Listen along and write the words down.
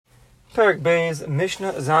Perek Beis,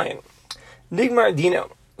 Mishnah Zayin. Nigmar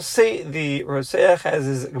Dino. Say the Rotzeach has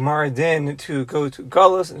his Gemara Din to go to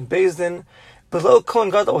Galus and Beis Din below Kohen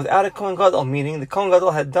Gadol, without a Kohen Gadol, meaning the Kohen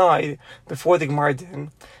Gadol had died before the Gemara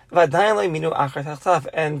Din, and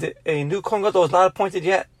a new Kohen Gadol was not appointed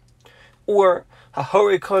yet. Or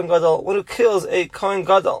Hahori Kohen Gadol, one who kills a Kohen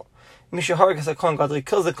Gadol. Mishaharik has a Kohen Gadol, he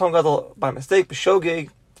kills the Kohen Gadol by mistake, b'shogeg,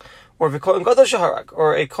 or Kohen Gadol shaharak,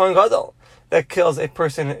 or a Kohen Gadol that kills a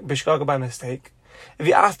person b'shogeg by mistake. If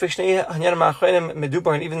you ask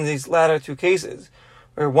Medubar, and even in these latter two cases,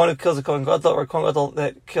 where one who kills a Kohen Gadol or a Kohen Gadol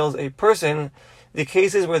that kills a person, the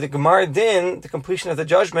cases where the Gemara Din, the completion of the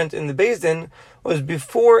judgment in the Beis Din, was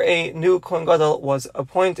before a new Kohen Gadol was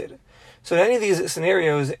appointed. So in any of these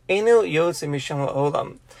scenarios, Eino Yotze Misham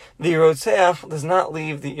Olam, the Rotzeach does not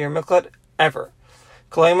leave the Ir Miklat ever.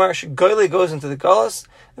 Kolaimar Shgoyle goes into the Galus,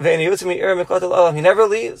 Ve'eino Yotze Mi Ir Miklat Olam, he never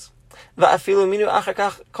leaves. Va'afilu Minu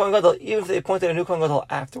Achakach Kohen Gadol, even if they appointed a new Kohen Gadol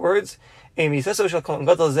afterwards, Emi Seso Shal Kohen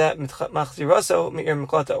Gadol Zeh Machziraso Mi Ir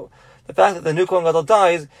Miklato. The fact that the new Kohen Gadol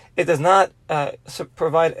dies, it does not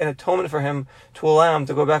provide an atonement for him to allow him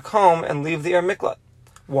to go back home and leave the Ir Miklat.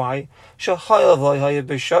 Why? Since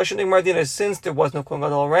there was no Kohen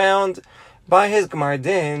Gadol around, by his Gemara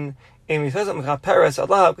Din, the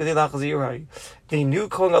new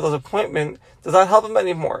Kohen Gadol's appointment does not help him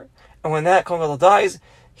anymore. And when that Kohen Gadol dies,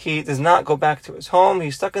 he does not go back to his home.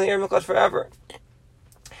 He's stuck in the Ir Miklat forever.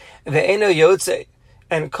 Ve'eno Yotze,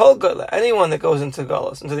 and Kol Gadol, anyone that goes into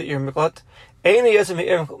Galus, into the Ir Miklat, Eino Yotze Mi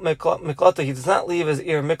Ir Miklat, he does not leave his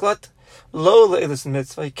Ir Miklat. Lo le'edus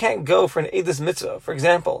mitzvah. He can't go for an edus mitzvah. For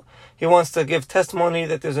example, he wants to give testimony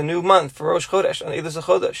that there's a new month for Rosh Chodesh, an edus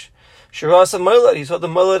chodesh. Shirasa molad. He saw the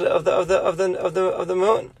molad of the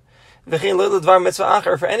moon. V'chein lo ledvar mitzvah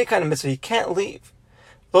acher. For any kind of mitzvah, he can't leave.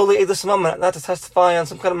 Lo le'edus mamon, not to testify on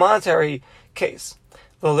some kind of monetary case.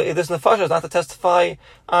 Lo le'edus nefashos, not to testify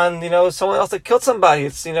on someone else that killed somebody.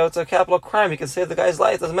 It's it's a capital crime. You can save the guy's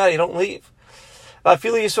life. Doesn't matter. You don't leave. Even if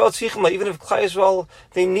Klai Yisrael,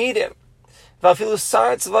 they need him. Even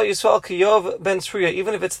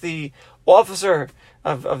if it's the officer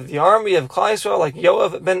of the army of Klai Yisrael, like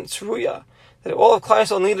Yoav ben Tzruya, that all of Klai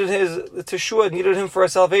Yisrael needed his Teshua, needed him for a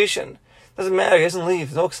salvation. Doesn't matter, he doesn't leave,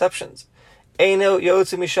 there's no exceptions. Eino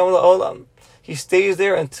Yotze Misham La'olam. He stays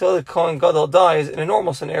there until the Kohen Gadol dies, in a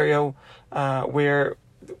normal scenario where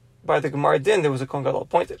by the Gemara Din there was a Kohen Gadol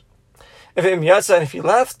appointed. If he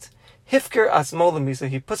left, Hifker Atzmo L'misa,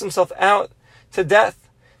 he puts himself out to death.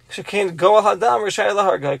 Because the Goel Hadam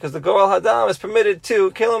is permitted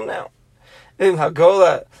to kill him now. Now if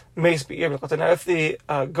the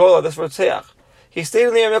Gola, this Rotzeach, he stayed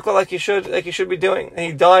in the Ir Miklat like he should be doing, and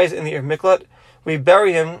he dies in the Ir Miklat, we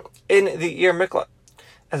bury him in the Ir Miklat.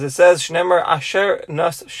 As it says, Shnemer Asher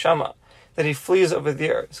Nas Shama, that he flees over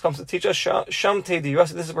there. This comes to teach us, Shamte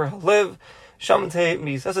Dirasa, this is where he'll live. Shamte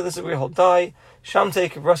Misasa, this is where he'll die.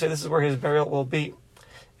 Shamte Kibrasa, this is where his burial will be.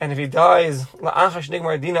 And if he dies,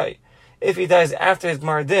 if he dies after his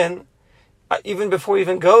Gemara Din, even before he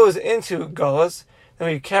even goes into Galus, then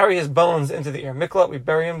we carry his bones into the Ir Miklat, we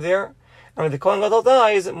bury him there. And when the Kohen Gadol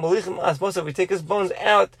dies, Molichim Asbosav, we take his bones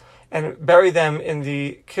out and bury them in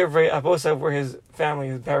the Kivrei Abosav, where his family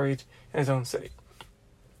is buried in his own city.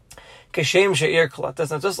 Keshem She'ir Kolat. That's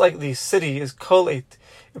not just like the city is kolet.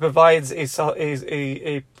 It provides a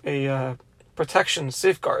protection,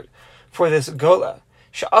 safeguard for this Gola.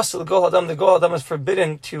 The Goel Hadam is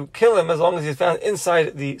forbidden to kill him as long as he's found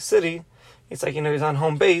inside the city. It's like, he's on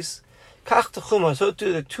home base. Kach Techuma, so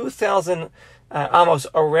too the 2,000 amos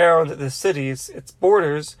around the city, its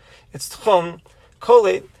borders, its Tchum,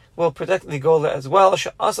 Kolet, will protect the Gola as well.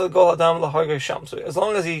 Sha'asa Goel Hadam Laharga Sham. So as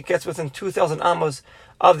long as he gets within 2,000 amos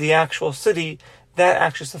of the actual city, that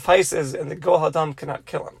actually suffices, and the Goel Hadam cannot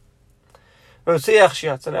kill him. Rotzeach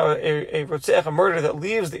Shiat, so now a Rotzeach, a murderer that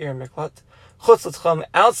leaves the Ir Miklat, Chutz l'Tchum,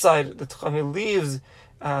 outside the Tchum, he leaves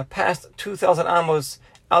past 2,000 amos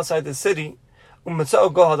outside the city.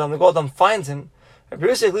 U'mitzah Goel Hadam, the Goel Hadam finds him.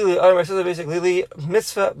 Basically,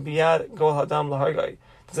 mitzvah biyad Goel Hadam lahargai.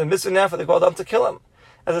 There's a mitzvah now for the Goel Hadam to kill him.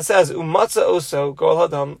 As it says, U'matzah oso Goel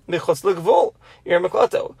Hadam michutz l'gvul Ir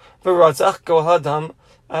Miklato v'ratzach Goel Hadam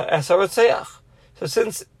esa Rotzeach. So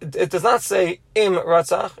since it does not say im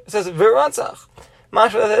ratzach, it says v'ratzach.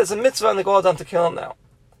 Mashma, that it's a mitzvah on the Goel Hadam to kill him now.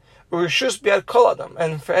 Rishus biad kol adam,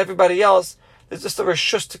 and for everybody else, it's just a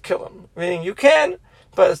rishus to kill him. Meaning you can,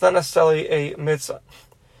 but it's not necessarily a mitzvah.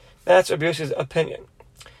 That's Rabbi Yossi's opinion.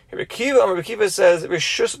 Rabbi Kiva says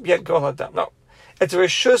rishus biad Goel Hadam. No, it's a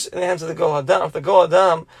rishus in the hands of the Goel Hadam. If the Goel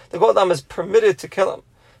Hadam is permitted to kill him,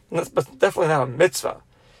 but definitely not a mitzvah,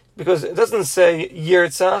 because it doesn't say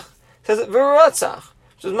yirtzach, it says v'ratzach.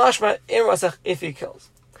 So it's mashma in rasach if he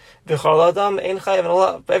kills. V'chol adam ein chayav and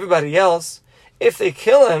alav. But everybody else, if they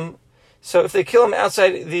kill him, so if they kill him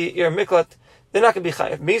outside the Ir Miklat, they're not going to be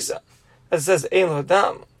chayav misa. As it says, ein lo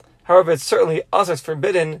dam. However, it's certainly also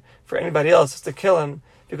forbidden for anybody else to kill him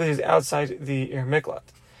because he's outside the Ir Miklat.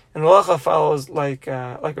 And the halacha follows like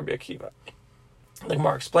Rabbi Akiva. The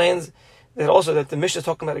Gemara explains that also that the Mishnah is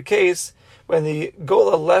talking about a case when the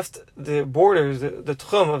Gola left the borders, the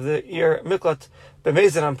tchum of the Ir Miklat,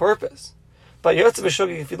 b'mezid on purpose. But Yotze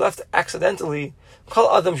b'shogeg, if he left accidentally,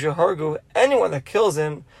 kol adam shehargu, anyone that kills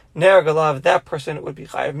him, ner galav, that person would be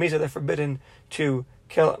chayav misa, they're forbidden to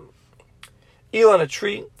kill him. Ilan, a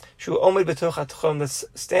tree, shu omed b'toch ha-tchum, that's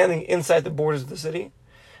standing inside the borders of the city.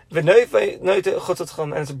 V'noife noite chutz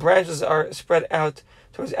ha-tchum, and its branches are spread out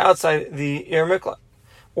towards outside the Ir Miklat.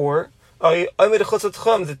 Or, omed chutz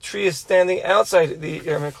ha-tchum, the tree is standing outside the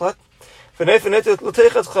Ir Miklat. V'noife noite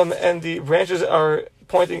l'teich ha-tchum, and the branches are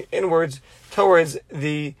pointing inwards towards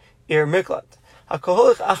the Ir Miklat.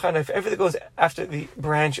 HaKoholich achar noif, everything goes after the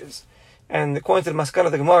branches. And according to the Maskana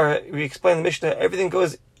of the Gemara, we explain the Mishnah, everything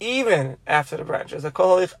goes even after the branches.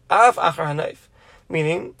 HaKoholich af achar hanoif,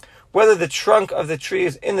 meaning whether the trunk of the tree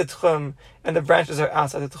is in the tchum and the branches are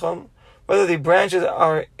outside the tchum, whether the branches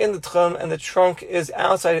are in the tchum and the trunk is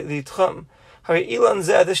outside the tchum. Hari ilan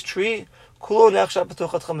zeh, this tree, kulo nechshav b'toch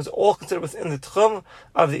ha-tchum, is all considered within the tchum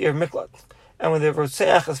of the Ir Miklat. And when the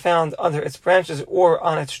Rotzeach is found under its branches or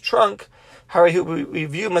on its trunk, we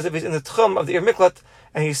view him as if he's in the tchum of the Ir Miklat,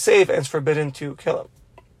 and he's safe and it's forbidden to kill him.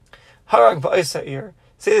 Harag ba'isa'ir,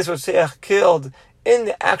 say this Rotzeach killed in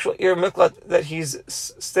the actual Ir Miklat that he's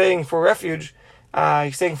staying for refuge,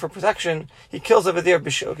 he's staying for protection, he kills over there,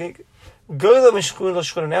 b'shogeg. Gola mishkun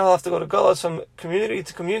l'shkun, now he'll have to go to Gola from community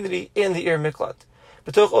to community in the Ir Miklat.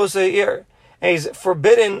 B'toch osa'ir, and he's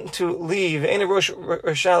forbidden to leave. He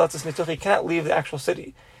cannot leave the actual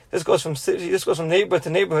city. This goes from neighborhood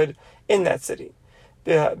to neighborhood in that city.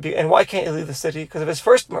 And why can't he leave the city? Because of his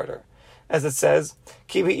first murder. As it says,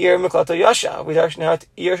 Kibi Ir Miklato Yasha. We actually now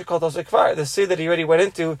Ir Shekalto Sekvar. The city that he already went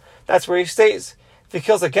into, that's where he stays. If he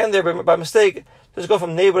kills again there by mistake, just go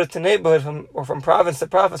from neighborhood to neighborhood, or from province to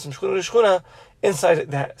province, from shchuna to shchuna,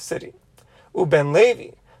 inside that city. Ben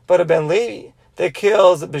Levi. But a Ben Levi that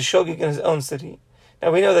kills b'shogeg in his own city.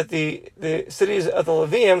 Now we know that the cities of the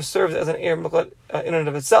Levium serves as an Ir Miklat in and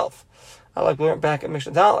of itself, like we learned back at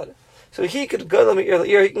Mishnah Daled. So he could go to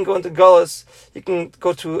Ir, he can go into Golas, he can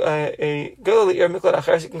go to a Ir Miklat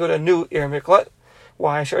Acharis, he can go to a new Ir Miklat.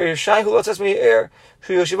 Why? He's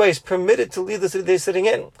permitted to leave the city that he's sitting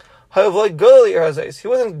in. He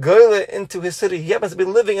wasn't goyle into his city. He happens to be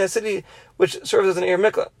living in a city which serves as an Ir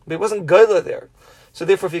Miklat, but he wasn't goyle there. So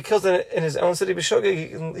therefore, if he kills in his own city,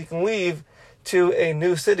 b'shogeg, he can leave to a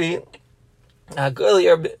new city.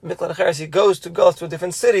 He goes to a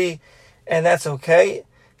different city, and that's okay.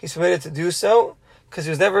 He's permitted to do so because he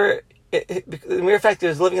was never. The mere fact that he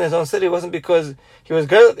was living in his own city wasn't because he was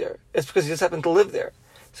good there. It's because he just happened to live there.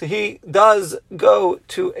 So he does go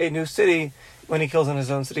to a new city when he kills in his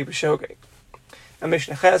own city, b'shogeg. And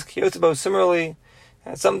Mishnah Ches, Kiyotzibo, similarly,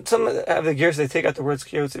 some have the gears, they take out the words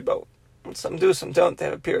Kiyotzibo. Some do, some don't. They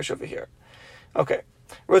have a pirush over here. Okay.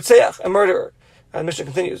 Rotzeach, a murderer. And Mishnah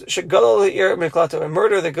continues. Shegalo Ir Miklato, a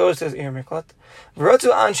murderer that goes to his Ir Miklat.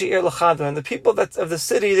 V'rotu anshi Ir Lachado, and the people of the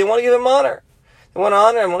city, they want to give him honor. They want to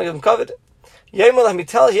honor him, want to give him covet. Yemel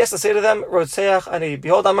Hamitel, he has to say to them, Rotzeach ani,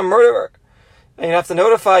 behold, I'm a murderer. And you have to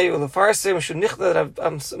notify you, Lefarsim, Shunichta, that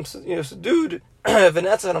I'm subdued,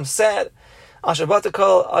 Venetza, and I'm sad.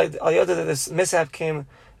 Ashabatakol, I'll yada that this mishap came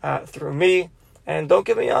through me, and don't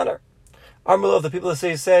give me honor. Armulov, the people that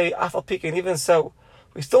say, Afal Pika, and even so,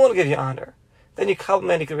 we still want to give you honor. Then you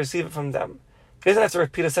compliment, you can receive it from them. He doesn't have to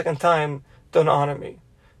repeat a second time, don't honor me.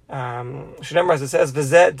 Shemar, as it says,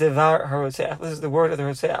 V'zeh devar harotzeach. This is the word of the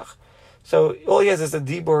Rotzeach. So all he has is the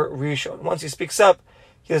dibur rishon. Once he speaks up,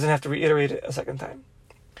 he doesn't have to reiterate it a second time.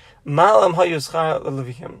 Malam hayuschar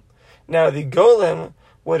lelevihim. Now the golem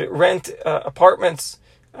would rent apartments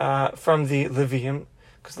from the Levium,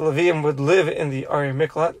 because the Levium would live in the Ir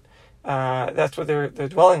Miklat. That's where their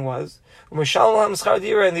dwelling was. And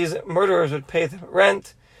these murderers would pay them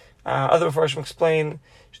rent. Other Mepharshim explain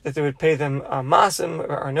that they would pay them masim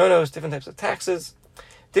or arnonos, different types of taxes.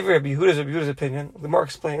 Different Rabbi Yehuda's opinion. The Gemara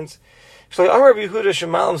explains they'd only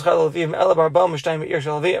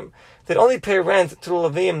pay rent to the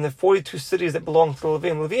Levium in the 42 cities that belonged to the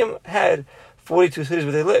Levium. Levium had 42 cities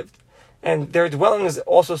where they lived, and their dwellings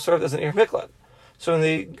also served as an Ir Miklat. So when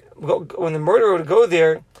the murderer would go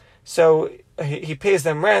there, so he pays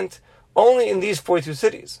them rent only in these 42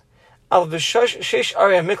 cities. Al v'shesh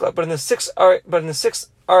Arei Miklat, but in the six Arei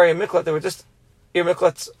Miklat, they were just Ir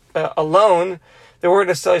Miklat alone, there weren't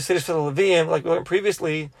necessarily cities for the Levium, like we learned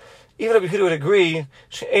previously. Even if Yehuda would agree,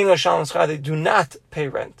 she'eino shalom schar, they do not pay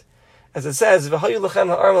rent. As it says, v'hayu lechem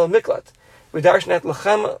ha'armel miklat, we darshnat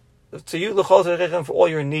lechem to you l'chol terechem for all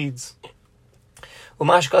your needs.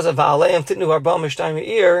 Umash kaza va'aleim titnu harbal mishtayim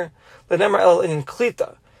me'ir, l'nemar el in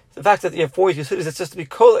klita. The fact that you have 42 cities, it's just to be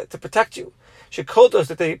kolet, to protect you. Shekoltos,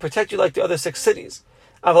 that they protect you like the other 6 cities.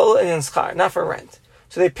 Aval in schar, not for rent.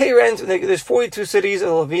 So they pay rent, and there's 42 cities of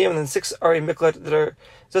Levium, and then 6 Ari Miklat that are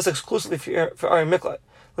just exclusively for Ari Miklat.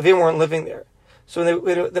 Levium weren't living there. So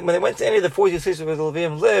when they went to any of the 42 cities where the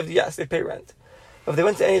Levium lived, yes, they pay rent. But if they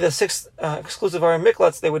went to any of the 6 exclusive Ari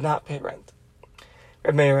Miklats, they would not pay rent.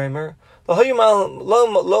 Reb Meir Reimer,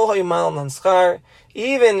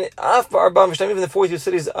 even the 42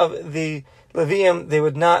 cities of the Levium, they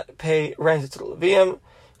would not pay rent to the Levium,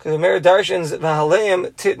 because the Meir Darshans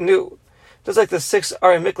v'haleim titnu. Just like the 6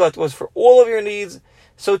 Ari Miklat was for all of your needs,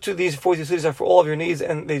 so too these 42 cities are for all of your needs,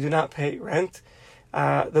 and they do not pay rent.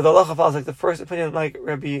 The halacha follows like the first opinion, like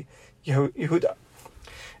Rabbi Yehuda.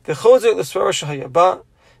 The Chozer l'Svara Shahayaba.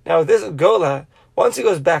 Now this Gola, once he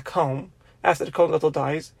goes back home after the Kohen Gadol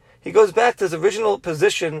dies, he goes back to his original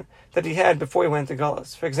position that he had before he went to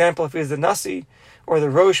Galus. For example, if he's the Nasi or the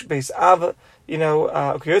Rosh Beis Av,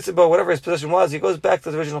 Kiyotzibo, whatever his position was, he goes back to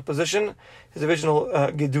his original position, his original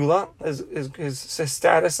Gedula, his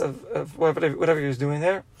status of whatever he was doing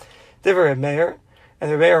there. Divrei Reb Meir,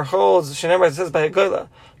 and the Meir holds, Shenemar, it says by a Gola,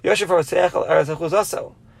 Yoshev Harotzeach al Eretz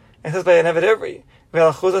Achuzasau, and it says by an Eved Ivri,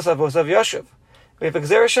 Ve'al Achuzasau Bosav Yoshev. We have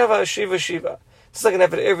Gzer Shava, Shiva Shiva. Just like an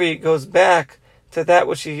Eved Ivri goes back to that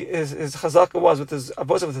which his chazaka was with his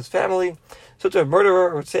abosa, with his family. So to a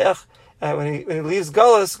murderer or tzeach, when he leaves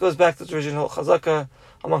Galus, goes back to his original chazaka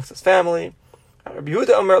amongst his family. Rabbi Yehuda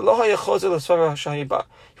Omer lo hayachozer l'svara shahiba.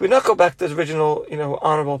 He would not go back to his original,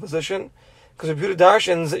 honorable position, because Rabbi Yehuda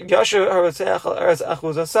darshans yasher haratzeach al eretz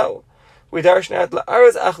achuz asau. We darshan at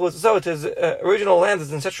la'aretz achuz asau, to his original land,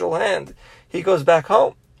 his ancestral land. He goes back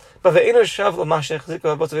home. But the Eino Shav L'Mashech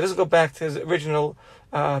Zikva, but he doesn't go back to his original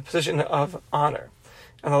position of honor.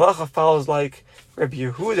 And the halacha follows like Rabbi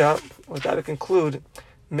Yehuda. With that, we conclude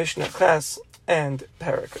Mishnah Ches and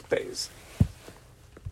Perek Beis.